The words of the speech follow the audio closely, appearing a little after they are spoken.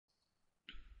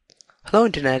Hello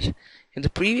Internet. In the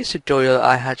previous tutorial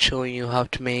I had shown you how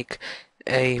to make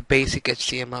a basic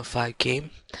HTML5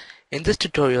 game. In this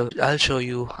tutorial I'll show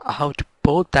you how to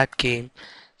port that game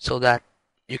so that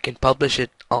you can publish it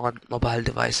on mobile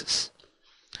devices.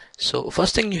 So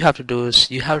first thing you have to do is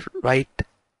you have to write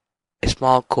a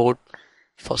small code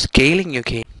for scaling your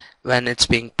game when it's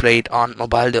being played on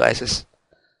mobile devices.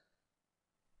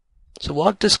 So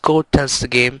what this code tells the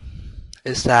game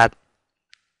is that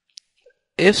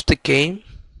if the game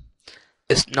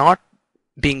is not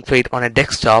being played on a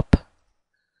desktop,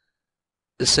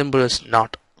 the symbol is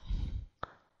not.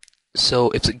 So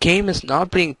if the game is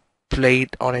not being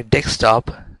played on a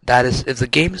desktop, that is, if the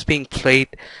game is being played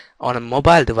on a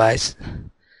mobile device,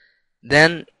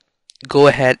 then go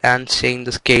ahead and change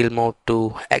the scale mode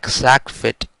to exact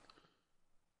fit.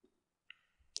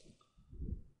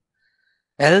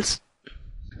 Else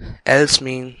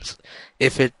means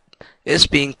if it is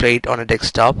being played on a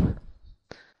desktop,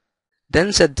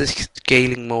 then set the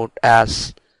scaling mode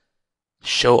as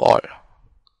show all.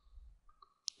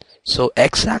 So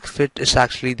exact fit is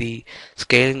actually the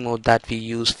scaling mode that we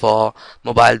use for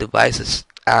mobile devices,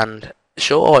 and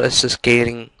show all is the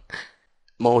scaling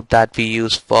mode that we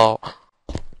use for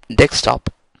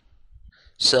desktop.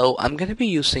 So I'm going to be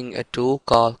using a tool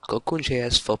called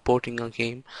Cocoon.js for porting a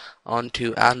game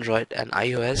onto Android and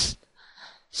iOS.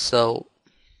 So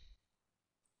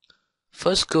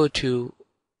first go to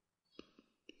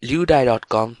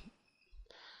ludai.com,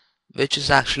 which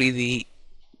is actually the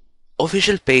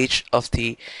official page of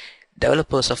the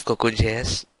developers of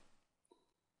Cocoon.js,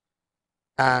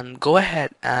 and go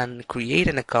ahead and create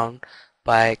an account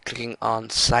by clicking on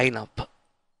sign up.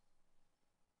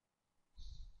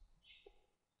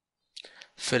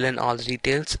 Fill in all the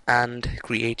details and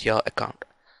create your account.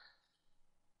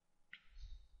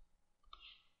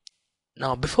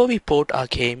 Now before we port our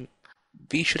game,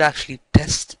 we should actually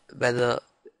test whether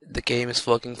the game is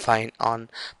working fine on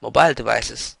mobile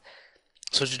devices.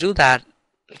 So to do that,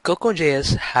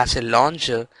 Cocoon.js has a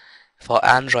launcher for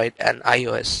Android and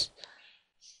iOS.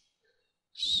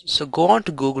 So go on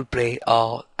to Google Play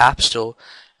or App Store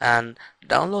and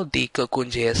download the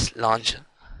Cocoon.js launcher.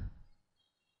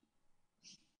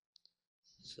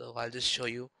 So I'll just show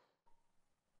you.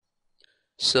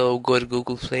 So go to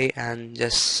Google Play and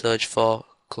just search for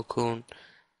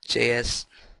Cocoon.js,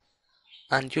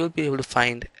 and you'll be able to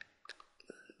find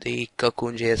the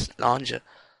Cocoon.js launcher.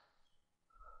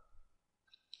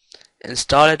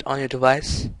 Install it on your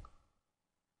device.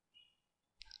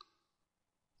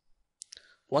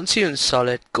 Once you install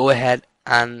it, go ahead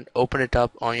and open it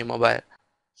up on your mobile.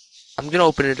 I'm going to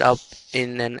open it up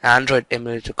in an Android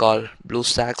emulator called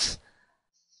BlueStacks.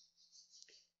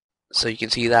 So you can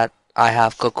see that I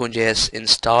have Cocoon.js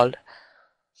installed.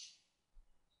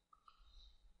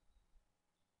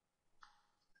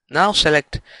 Now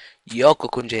select your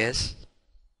Cocoon.js.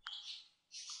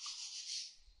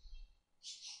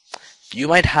 You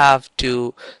might have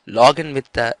to log in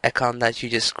with the account that you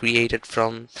just created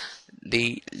from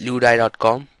the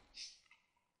ludai.com,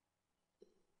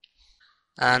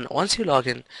 and once you log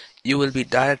in, you will be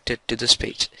directed to this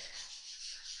page.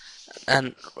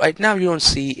 And right now you don't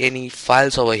see any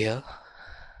files over here.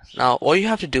 Now all you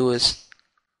have to do is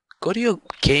go to your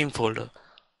game folder,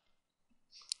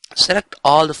 select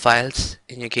all the files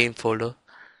in your game folder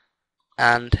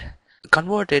and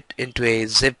convert it into a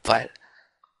zip file.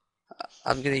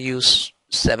 I'm going to use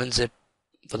 7-zip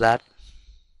for that.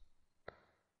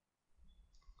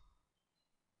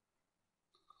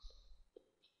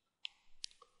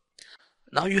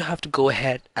 Now you have to go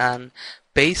ahead and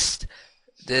paste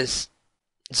this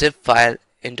zip file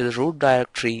into the root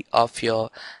directory of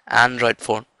your Android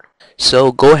phone.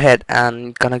 So go ahead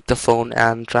and connect the phone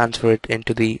and transfer it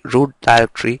into the root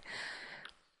directory,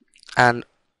 and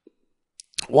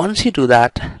once you do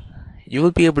that, you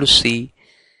will be able to see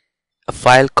a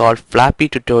file called Flappy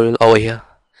Tutorial over here.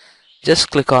 Just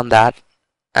click on that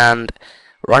and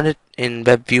run it in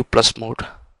WebView Plus mode,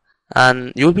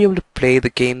 and you'll be able to play the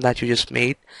game that you just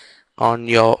made on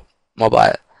your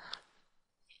mobile.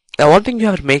 Now one thing you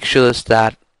have to make sure is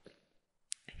that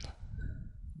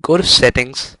go to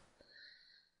settings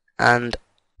and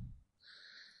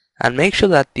make sure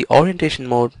that the orientation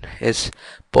mode is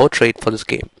portrait for this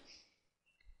game.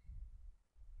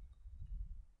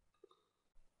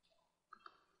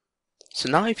 So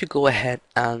now if you go ahead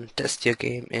and test your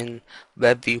game in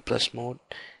WebView Plus mode,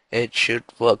 it should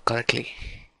work correctly.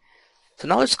 So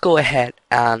now let's go ahead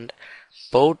and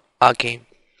port our game.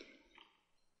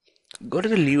 Go to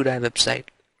the Ludai website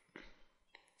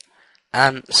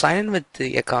and sign in with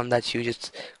the account that you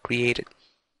just created.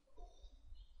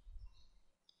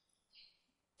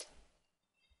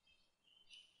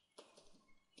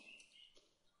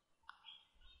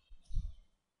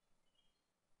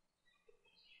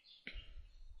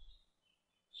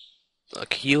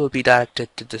 Okay, you will be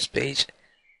directed to this page.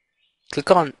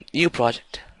 Click on New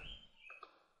Project.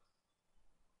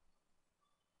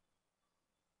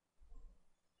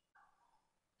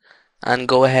 And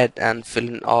go ahead and fill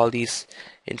in all these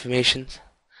information.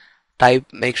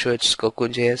 Make sure it's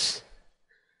Cocoon.js.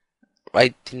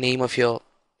 Write the name of your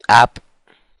app,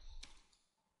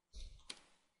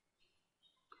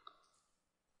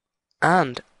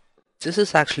 and this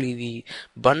is actually the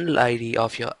bundle ID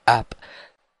of your app.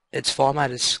 Its format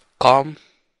is com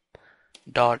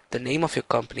dot the name of your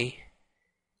company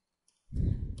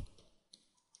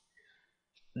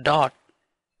dot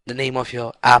the name of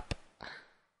your app.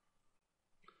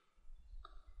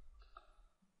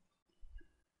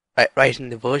 Write in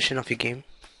the version of your game,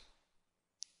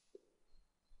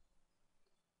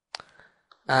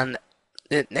 and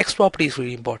the next property is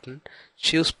really important.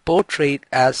 Choose portrait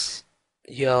as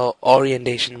your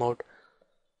orientation mode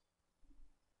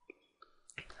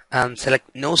and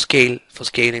select no scale for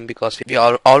scaling because we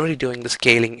are already doing the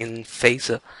scaling in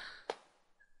Phaser.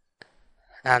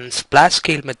 And splash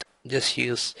scale method, just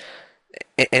use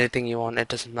anything you want, it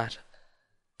doesn't matter.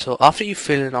 So after you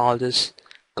fill in all this,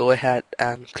 go ahead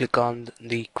and click on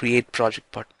the create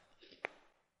project button.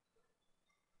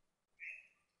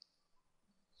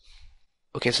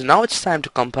 Okay, so now it's time to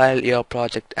compile your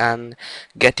project and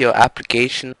get your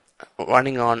application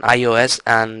running on iOS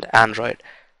and Android.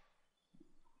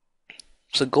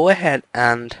 So go ahead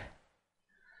and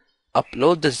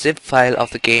upload the zip file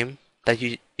of the game that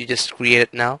you just created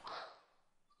now.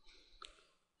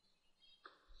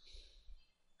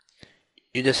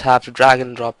 You just have to drag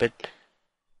and drop it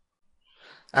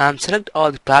and select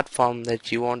all the platform that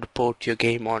you want to port your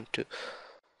game onto.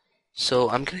 So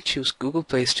I'm going to choose Google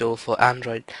Play Store for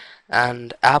Android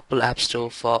and Apple App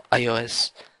Store for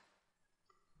iOS.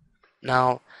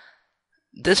 Now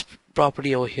this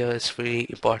property over here is really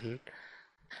important,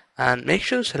 and make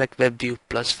sure to select WebView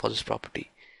Plus for this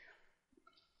property.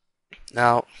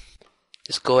 Now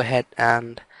just go ahead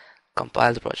and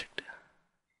compile the project.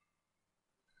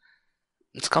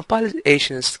 This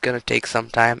compilation is going to take some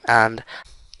time, and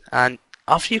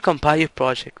after you compile your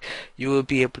project, you will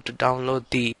be able to download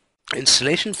the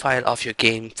installation file of your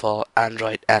game for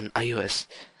Android and iOS.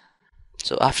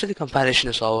 So after the compilation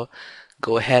is over,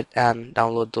 go ahead and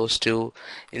download those two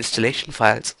installation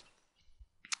files.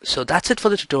 So that's it for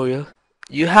the tutorial.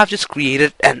 You have just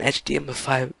created an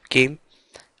HTML5 game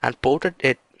and ported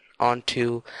it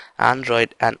onto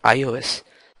Android and iOS.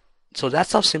 So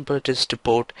that's how simple it is to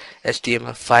port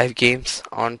HTML5 games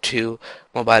onto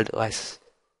mobile devices.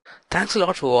 Thanks a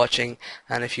lot for watching,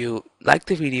 and if you like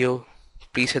the video,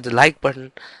 please hit the like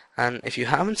button, and if you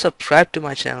haven't subscribed to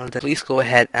my channel, then please go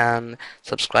ahead and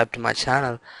subscribe to my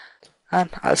channel, and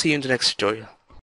I'll see you in the next tutorial.